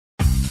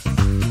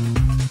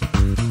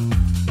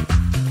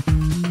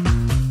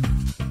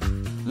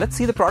Let's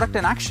see the product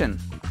in action.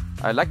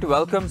 I'd like to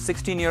welcome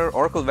 16-year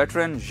Oracle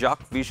veteran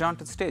Jacques Vigeant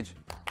to the stage.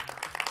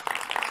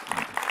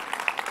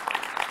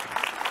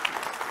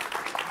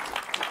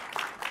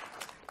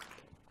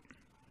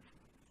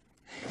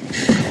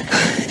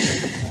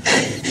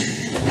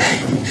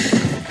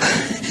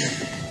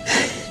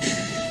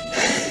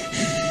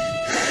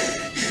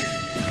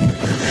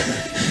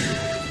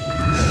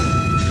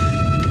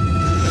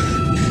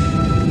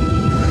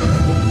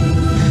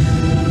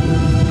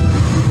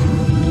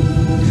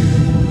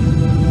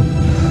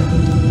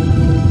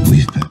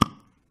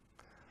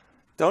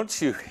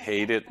 Don't you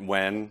hate it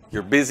when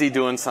you're busy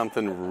doing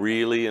something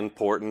really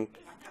important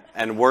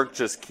and work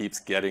just keeps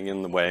getting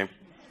in the way?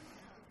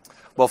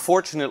 Well,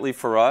 fortunately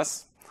for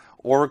us,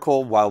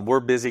 Oracle, while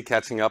we're busy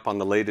catching up on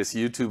the latest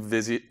YouTube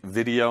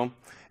video,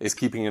 is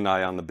keeping an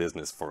eye on the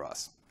business for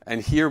us.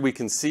 And here we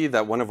can see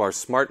that one of our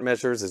smart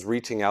measures is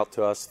reaching out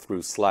to us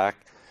through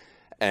Slack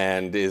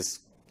and is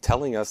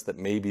telling us that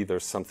maybe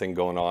there's something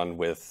going on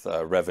with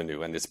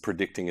revenue and it's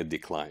predicting a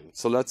decline.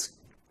 So let's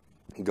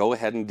go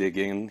ahead and dig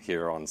in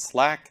here on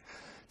Slack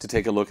to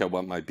take a look at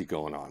what might be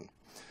going on.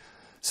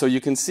 So you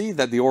can see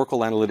that the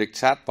Oracle Analytic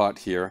chatbot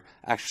here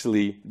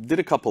actually did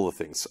a couple of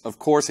things. Of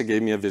course, it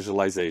gave me a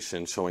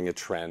visualization showing a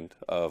trend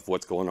of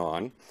what's going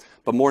on.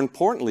 But more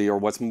importantly, or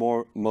what's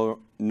more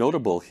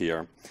notable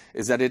here,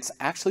 is that it's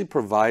actually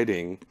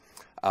providing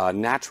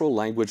natural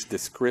language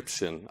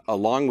description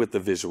along with the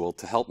visual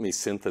to help me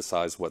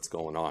synthesize what's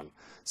going on.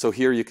 So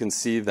here you can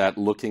see that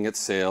looking at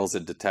sales,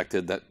 it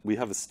detected that we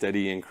have a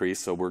steady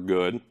increase, so we're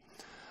good.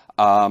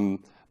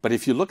 But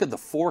if you look at the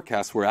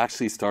forecast, we're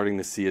actually starting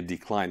to see a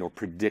decline or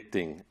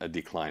predicting a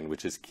decline,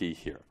 which is key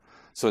here.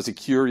 So as a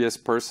curious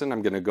person,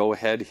 I'm going to go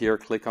ahead here,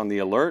 click on the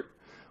alert,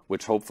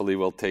 which hopefully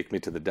will take me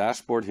to the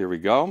dashboard. Here we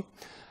go.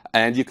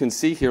 And you can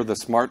see here the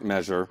smart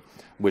measure,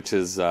 which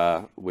is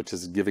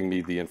giving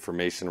me the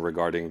information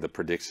regarding the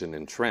prediction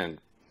and trend.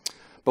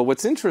 But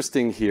what's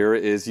interesting here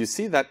is you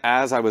see that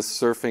as I was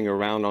surfing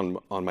around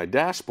on my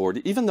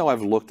dashboard, even though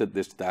I've looked at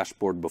this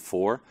dashboard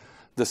before,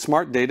 the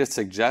smart data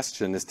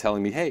suggestion is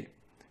telling me, hey,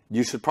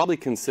 you should probably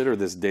consider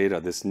this data,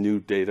 this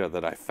new data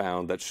that I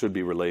found that should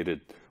be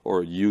related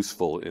or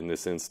useful in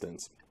this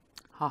instance.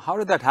 How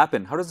did that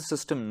happen? How does the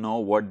system know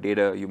what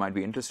data you might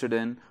be interested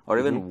in, or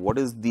even what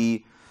is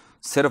the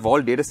set of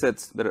all data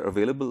sets that are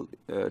available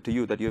to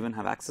you that you even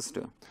have access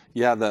to?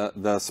 Yeah,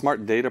 the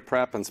smart data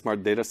prep and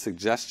smart data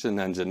suggestion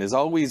engine is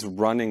always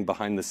running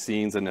behind the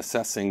scenes and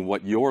assessing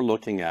what you're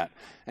looking at.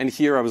 And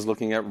here I was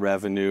looking at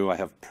revenue. I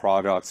have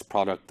products,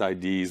 product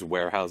IDs,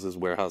 warehouses,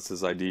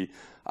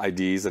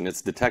 IDs, and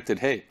it's detected,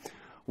 hey,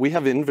 we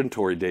have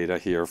inventory data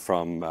here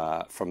from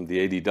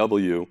the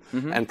ADW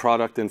and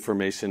product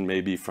information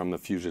maybe from the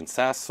Fusion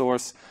SaaS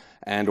source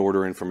and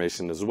order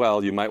information as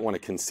well. You might want to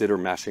consider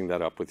mashing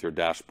that up with your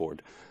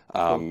dashboard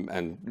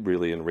and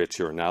really enrich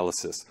your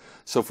analysis.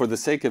 So for the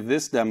sake of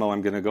this demo,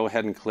 I'm going to go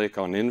ahead and click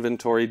on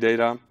inventory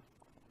data,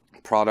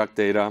 product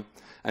data,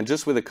 and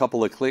just with a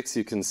couple of clicks,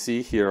 you can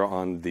see here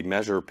on the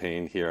measure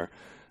pane here,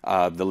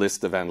 the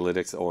list of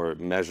analytics or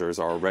measures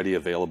are already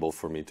available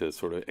for me to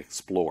sort of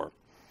explore.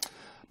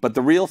 But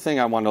the real thing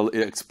I want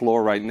to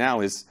explore right now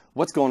is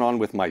what's going on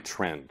with my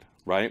trend.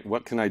 Right?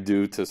 What can I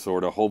do to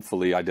sort of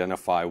hopefully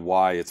identify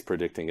why it's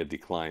predicting a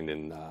decline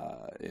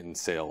in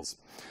sales?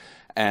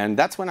 And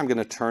that's when I'm going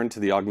to turn to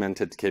the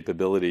augmented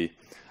capability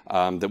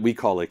that we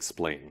call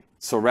Explain.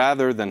 So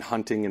rather than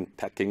hunting and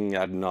pecking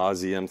ad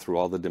nauseum through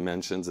all the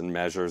dimensions and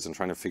measures and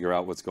trying to figure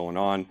out what's going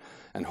on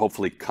and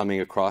hopefully coming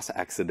across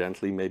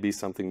accidentally maybe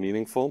something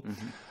meaningful,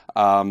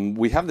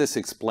 we have this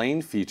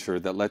Explain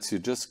feature that lets you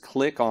just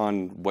click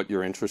on what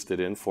you're interested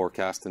in,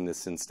 forecast in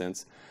this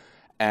instance,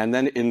 and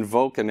then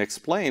invoke and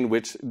explain,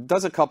 which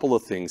does a couple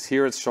of things.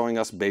 Here it's showing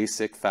us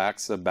basic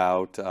facts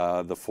about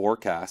the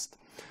forecast,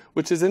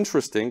 which is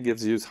interesting,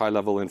 gives you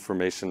high-level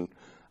information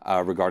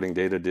regarding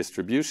data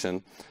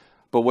distribution.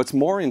 But what's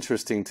more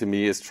interesting to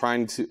me is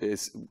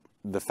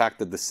the fact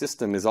that the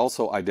system is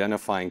also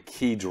identifying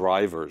key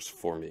drivers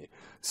for me.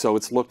 So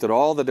it's looked at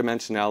all the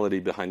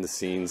dimensionality behind the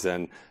scenes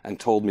and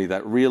told me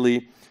that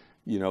really,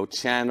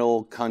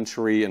 channel,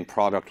 country, and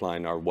product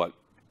line are what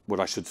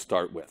I should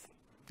start with.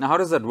 Now, how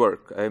does that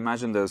work? I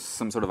imagine there's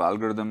some sort of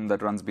algorithm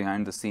that runs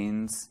behind the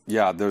scenes.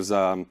 Yeah, there's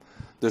a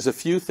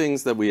few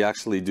things that we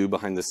actually do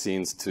behind the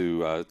scenes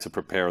to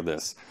prepare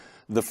this.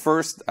 The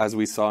first, as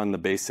we saw in the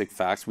basic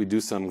facts, we do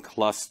some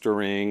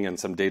clustering and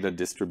some data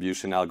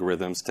distribution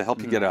algorithms to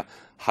help you get a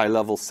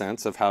high-level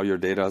sense of how your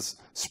data is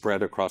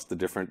spread across the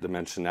different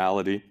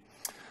dimensionality.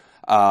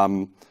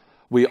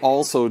 We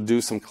also do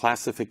some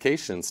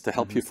classifications to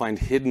help you find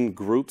hidden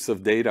groups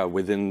of data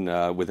within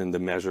the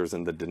measures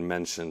and the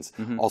dimensions.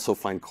 Also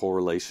find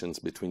correlations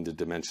between the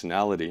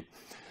dimensionality.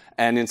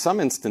 And in some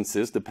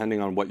instances,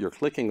 depending on what you're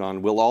clicking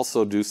on, we'll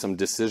also do some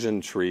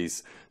decision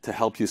trees to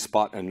help you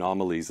spot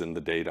anomalies in the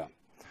data.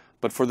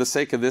 But for the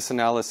sake of this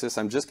analysis,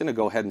 I'm just going to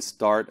go ahead and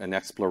start an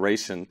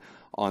exploration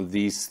on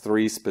these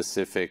three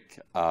specific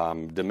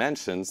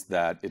dimensions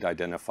that it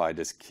identified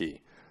as key.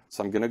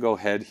 So I'm going to go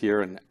ahead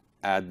here and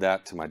add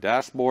that to my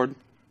dashboard.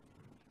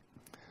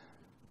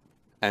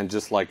 And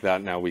just like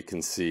that, now we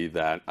can see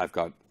that I've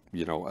got,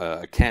 you know,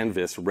 a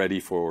canvas ready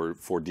for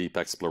deep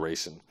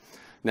exploration.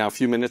 Now, a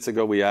few minutes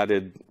ago, we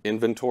added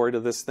inventory to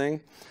this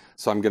thing.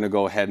 So I'm going to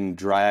go ahead and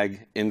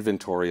drag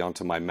inventory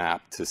onto my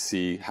map to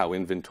see how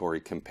inventory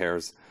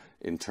compares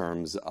in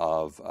terms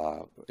of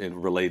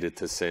related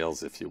to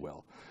sales, if you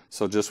will.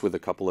 So just with a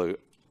couple of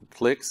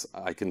clicks,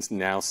 I can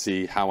now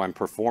see how I'm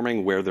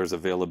performing, where there's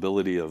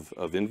availability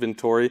of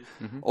inventory.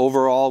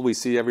 Overall, we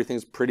see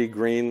everything's pretty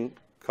green,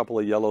 a couple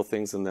of yellow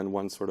things, and then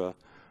one sort of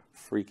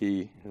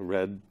freaky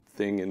red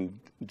thing in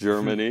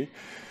Germany.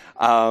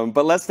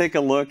 But let's take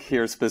a look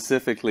here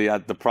specifically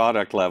at the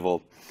product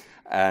level.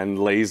 And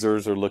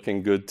lasers are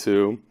looking good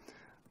too.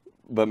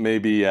 But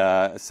maybe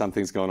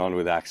something's going on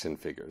with action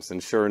figures.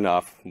 And sure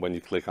enough, when you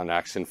click on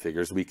action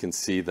figures, we can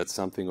see that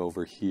something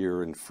over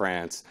here in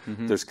France,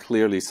 there's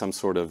clearly some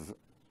sort of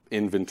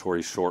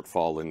inventory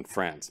shortfall in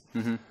France.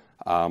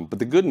 But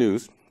the good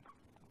news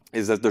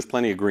is that there's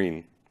plenty of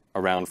green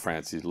around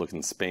France. You look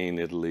in Spain,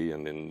 Italy,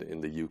 and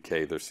in the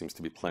UK, there seems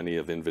to be plenty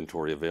of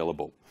inventory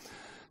available.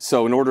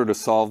 So in order to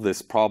solve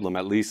this problem,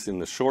 at least in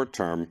the short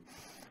term,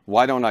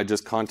 why don't I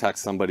just contact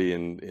somebody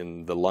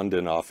in the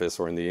London office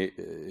or in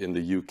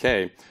the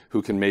UK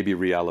who can maybe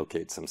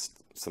reallocate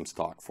some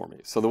stock for me?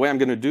 So the way I'm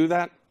going to do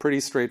that, pretty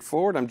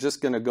straightforward. I'm just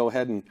going to go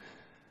ahead and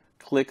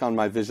click on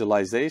my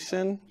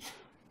visualization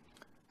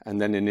and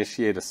then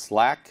initiate a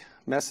Slack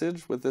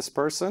message with this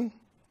person.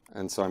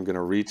 And so I'm going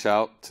to reach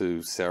out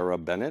to Sarah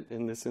Bennett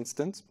in this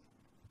instance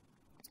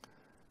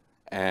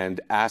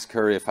and ask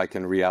her if I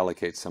can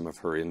reallocate some of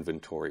her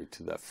inventory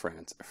to the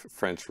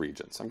French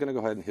region. So I'm going to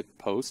go ahead and hit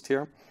post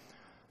here.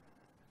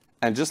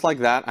 And just like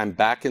that, I'm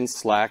back in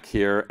Slack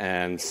here,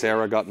 and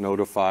Sarah got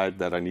notified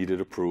that I needed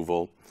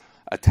approval.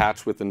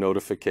 Attached with the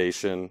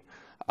notification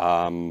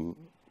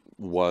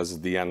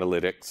was the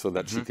analytic so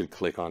that she could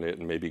click on it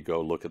and maybe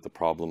go look at the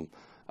problem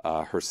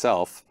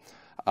herself.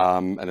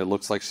 And it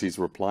looks like she's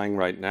replying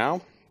right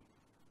now.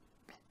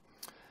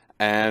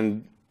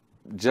 And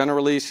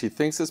generally, she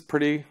thinks it's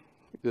going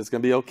to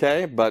be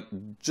okay, but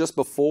just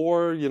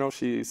before, you know,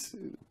 she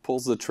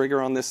pulls the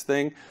trigger on this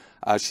thing,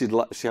 she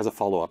has a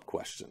follow-up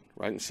question,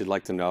 right? And she'd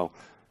like to know,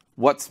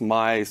 what's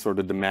my sort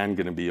of demand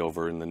going to be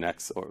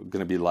going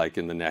to be like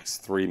in the next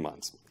 3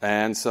 months?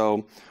 And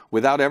so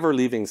without ever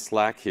leaving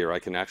Slack here, I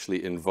can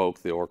actually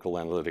invoke the Oracle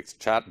Analytics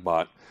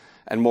chatbot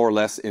and more or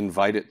less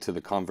invite it to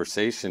the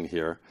conversation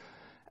here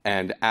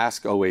and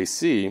ask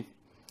OAC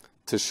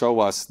to show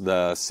us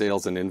the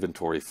sales and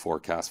inventory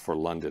forecast for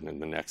London in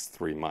the next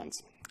 3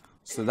 months.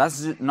 So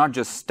that's not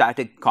just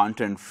static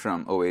content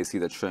from OAC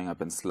that's showing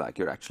up in Slack.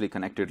 You're actually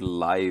connected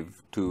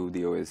live to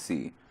the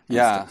OAC.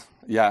 Yeah,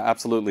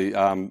 absolutely.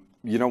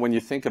 You know, when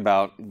you think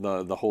about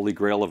the holy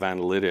grail of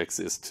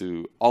analytics is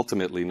to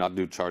ultimately not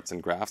do charts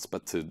and graphs,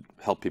 but to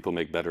help people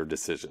make better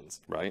decisions,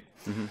 right?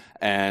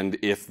 And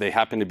if they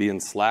happen to be in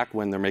Slack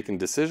when they're making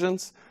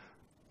decisions,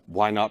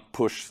 why not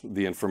push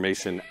the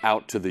information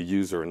out to the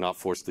user and not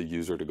force the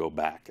user to go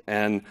back?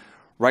 And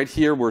right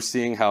here, we're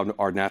seeing how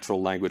our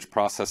natural language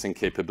processing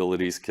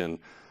capabilities can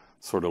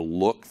sort of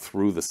look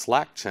through the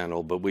Slack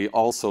channel, but we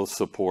also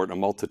support a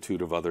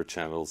multitude of other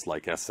channels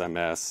like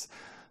SMS,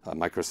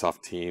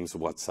 Microsoft Teams,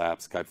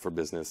 WhatsApp, Skype for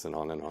Business, and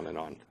on and on and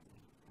on.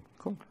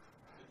 Cool.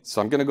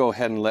 So I'm going to go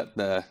ahead and let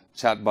the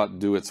chatbot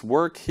do its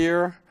work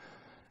here.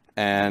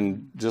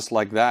 And just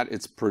like that,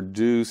 it's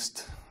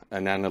produced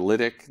an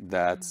analytic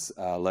that's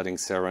letting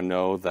Sarah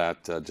know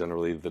that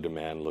generally the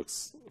demand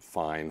looks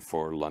fine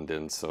for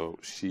London. So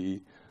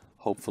she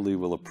hopefully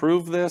will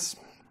approve this.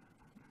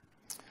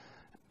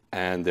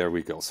 And there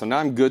we go. So now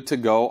I'm good to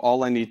go.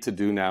 All I need to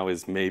do now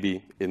is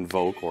maybe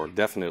invoke, or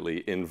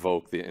definitely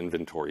invoke, the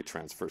inventory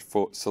transfer.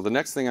 So the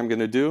next thing I'm going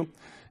to do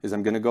is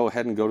I'm going to go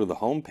ahead and go to the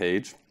home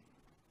page.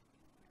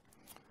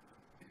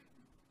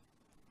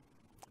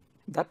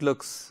 That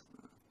looks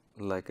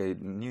like a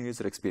new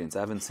user experience. I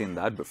haven't seen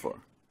that before.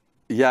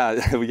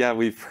 Yeah,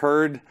 we've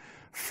heard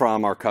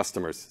from our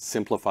customers,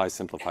 simplify,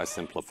 simplify,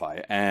 simplify.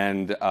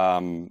 And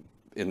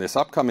in this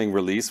upcoming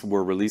release,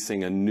 we're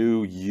releasing a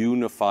new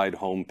unified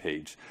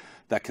homepage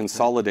that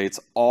consolidates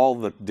all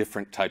the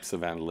different types of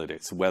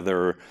analytics,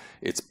 whether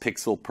it's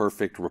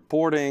pixel-perfect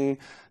reporting,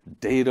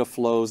 data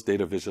flows,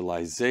 data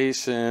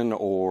visualization,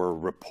 or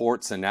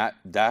reports and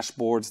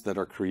dashboards that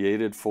are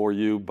created for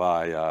you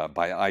by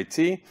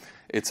IT.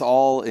 It's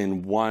all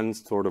in one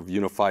sort of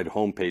unified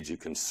homepage. You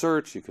can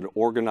search, you can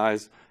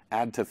organize,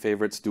 add to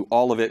favorites, do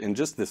all of it in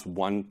just this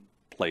one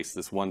place,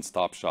 this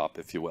one-stop shop,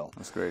 if you will.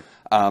 That's great.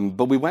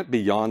 But we went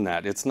beyond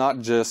that. It's not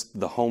just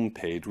the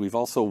homepage. We've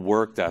also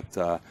worked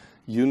at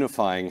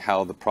unifying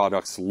how the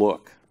products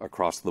look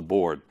across the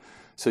board.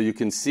 So you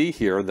can see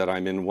here that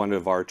I'm in one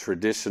of our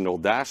traditional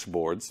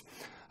dashboards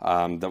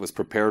that was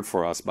prepared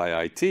for us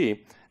by IT,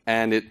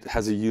 and it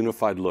has a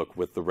unified look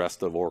with the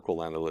rest of Oracle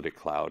Analytics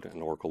Cloud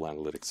and Oracle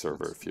Analytics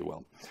Server, if you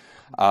will.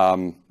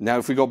 Now,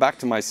 if we go back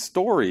to my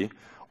story,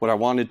 what I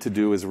wanted to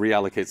do is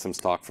reallocate some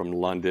stock from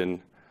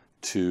London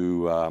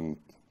to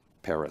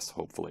Paris,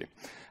 hopefully.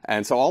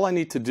 And so all I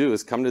need to do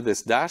is come to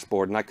this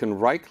dashboard, and I can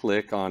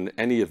right-click on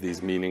any of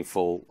these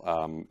meaningful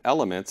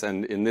elements.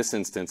 And in this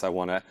instance, I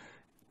want to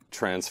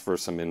transfer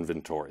some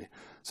inventory.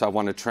 So I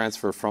want to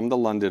transfer from the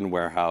London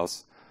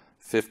warehouse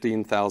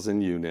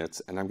 15,000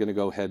 units, and I'm going to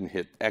go ahead and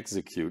hit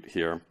execute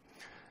here.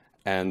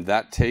 And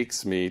that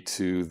takes me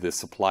to the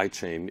supply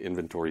chain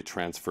inventory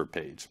transfer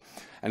page.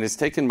 And it's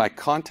taken my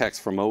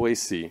context from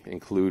OAC,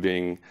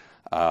 including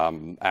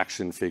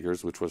action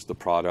figures, which was the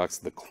products,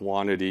 the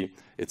quantity.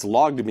 It's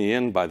logged me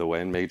in, by the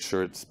way, and made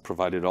sure it's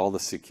provided all the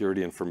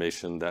security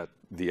information that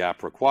the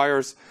app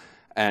requires.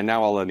 And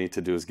now all I need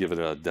to do is give it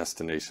a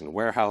destination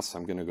warehouse.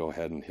 I'm going to go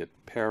ahead and hit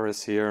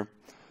Paris here,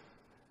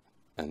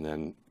 and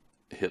then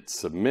hit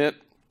submit.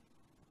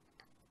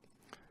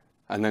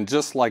 And then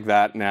just like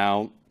that,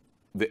 now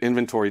the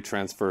inventory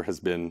transfer has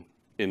been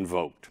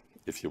invoked,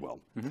 if you will.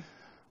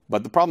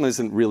 But the problem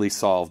isn't really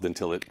solved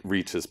until it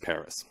reaches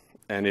Paris.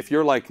 And if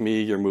you're like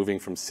me, you're moving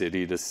from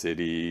city to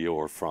city,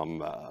 or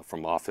from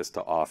office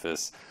to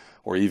office,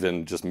 or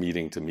even just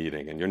meeting to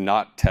meeting, and you're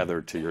not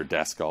tethered to your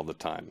desk all the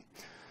time.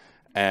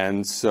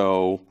 And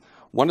so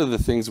one of the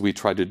things we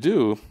try to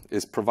do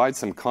is provide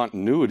some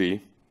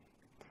continuity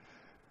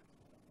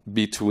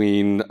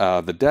between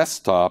the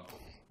desktop,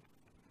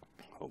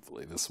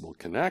 hopefully this will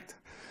connect,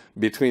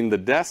 between the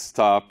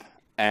desktop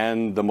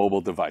and the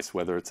mobile device,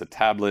 whether it's a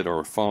tablet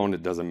or a phone,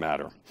 it doesn't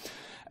matter.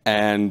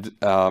 And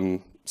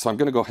so I'm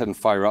going to go ahead and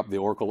fire up the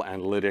Oracle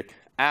Analytic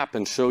app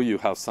and show you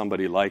how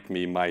somebody like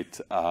me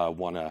might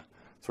want to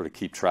sort of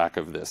keep track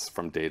of this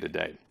from day to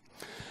day.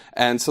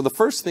 And so the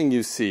first thing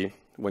you see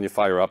when you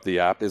fire up the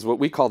app is what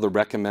we call the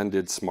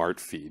recommended smart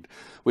feed,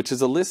 which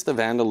is a list of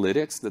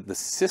analytics that the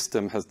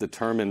system has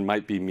determined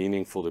might be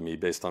meaningful to me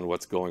based on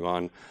what's going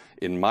on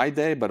in my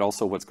day, but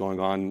also what's going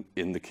on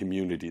in the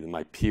community,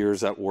 my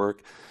peers at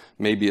work.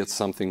 Maybe it's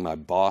something my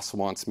boss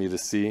wants me to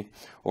see,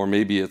 or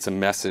maybe it's a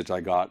message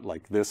I got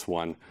like this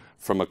one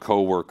from a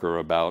coworker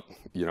about,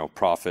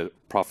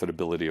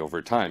 profitability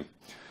over time.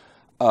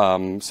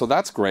 So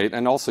that's great.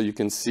 And also you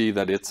can see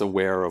that it's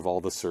aware of all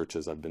the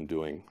searches I've been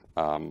doing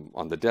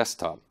on the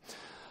desktop.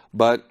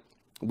 But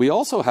we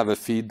also have a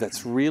feed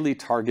that's really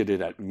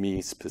targeted at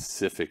me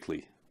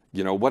specifically.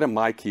 What am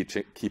I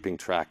keeping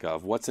track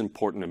of? What's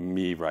important to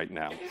me right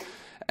now?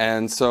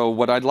 And so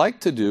what I'd like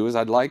to do is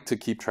I'd like to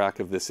keep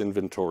track of this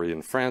inventory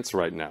in France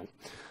right now.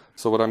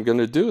 So what I'm going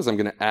to do is I'm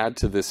going to add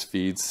to this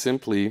feed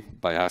simply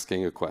by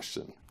asking a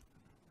question.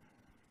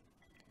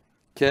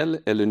 Quel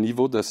est le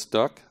niveau de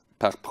stock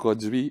par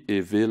produit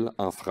et ville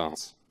en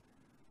France?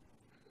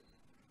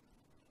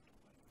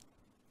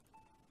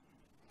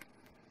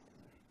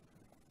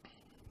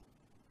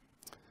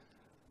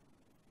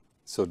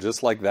 So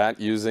just like that,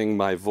 using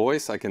my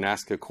voice, I can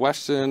ask a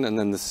question, and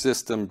then the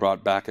system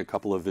brought back a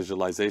couple of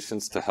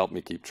visualizations to help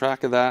me keep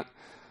track of that.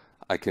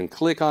 I can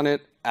click on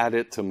it, add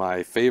it to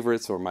my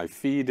favorites or my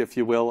feed, if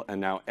you will,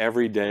 and now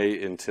every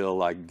day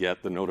until I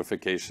get the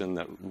notification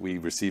that we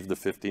received the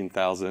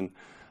 15,000,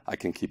 I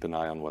can keep an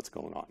eye on what's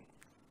going on.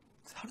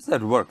 So how does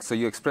that work? So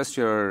you expressed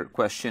your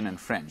question in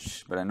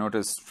French, but I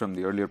noticed from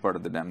the earlier part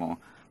of the demo,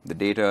 the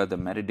data, the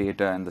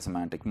metadata, and the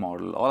semantic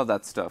model, all of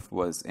that stuff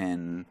was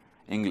in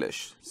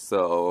English.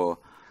 So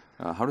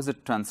how does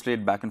it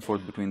translate back and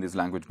forth between these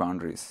language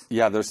boundaries?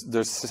 Yeah,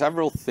 there's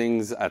several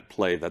things at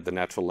play that the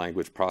natural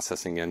language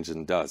processing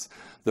engine does.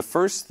 The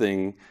first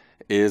thing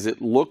is it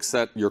looks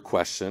at your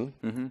question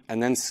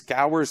and then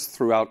scours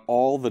throughout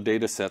all the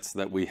data sets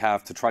that we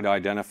have to try to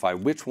identify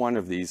which one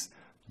of these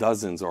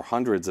dozens or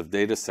hundreds of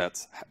data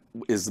sets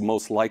is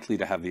most likely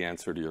to have the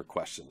answer to your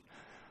question.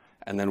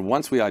 And then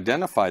once we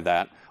identify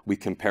that, we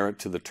compare it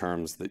to the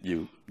terms that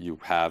you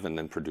have and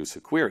then produce a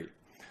query.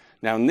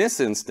 Now, in this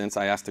instance,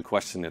 I asked a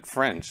question in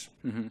French.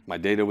 My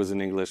data was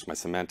in English, my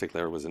semantic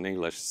layer was in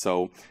English,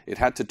 so it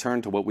had to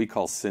turn to what we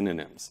call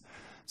synonyms.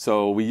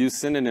 So we use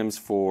synonyms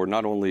for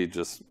not only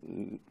just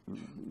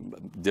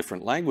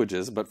different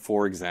languages, but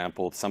for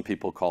example, some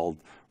people call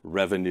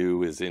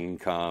revenue is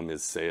income,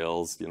 is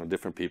sales.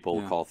 Different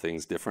people call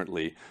things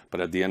differently,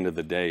 but at the end of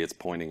the day, it's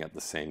pointing at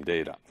the same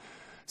data.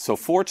 So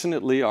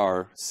fortunately,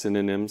 our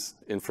synonyms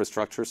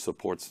infrastructure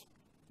supports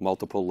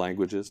multiple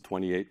languages,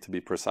 28 to be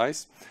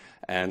precise.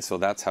 And so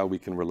that's how we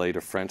can relate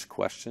a French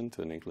question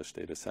to an English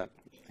data set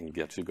and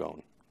get you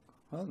going.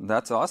 Well,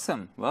 that's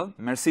awesome. Well,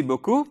 merci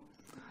beaucoup.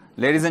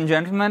 Ladies and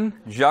gentlemen,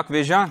 Jacques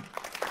Vigeant.